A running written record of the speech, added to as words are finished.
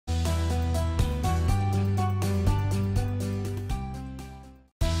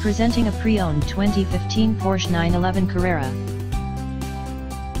Presenting a pre-owned 2015 Porsche 911 Carrera.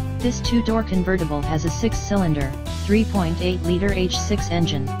 This two-door convertible has a 6-cylinder, 3.8-liter H6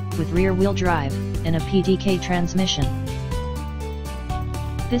 engine, with rear-wheel drive, and a PDK transmission.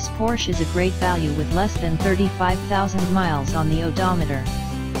 This Porsche is a great value with less than 35,000 miles on the odometer.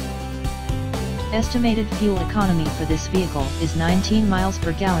 Estimated fuel economy for this vehicle is 19 miles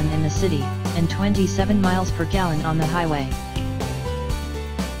per gallon in the city, and 27 miles per gallon on the highway.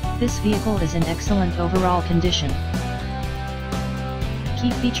 This vehicle is in excellent overall condition. Key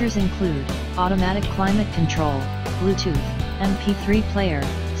features include automatic climate control, Bluetooth, MP3 player,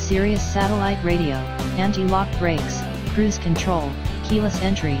 Sirius satellite radio, anti-lock brakes, cruise control, keyless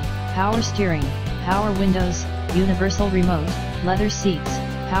entry, power steering, power windows, universal remote, leather seats,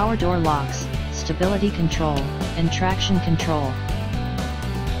 power door locks, stability control, and traction control.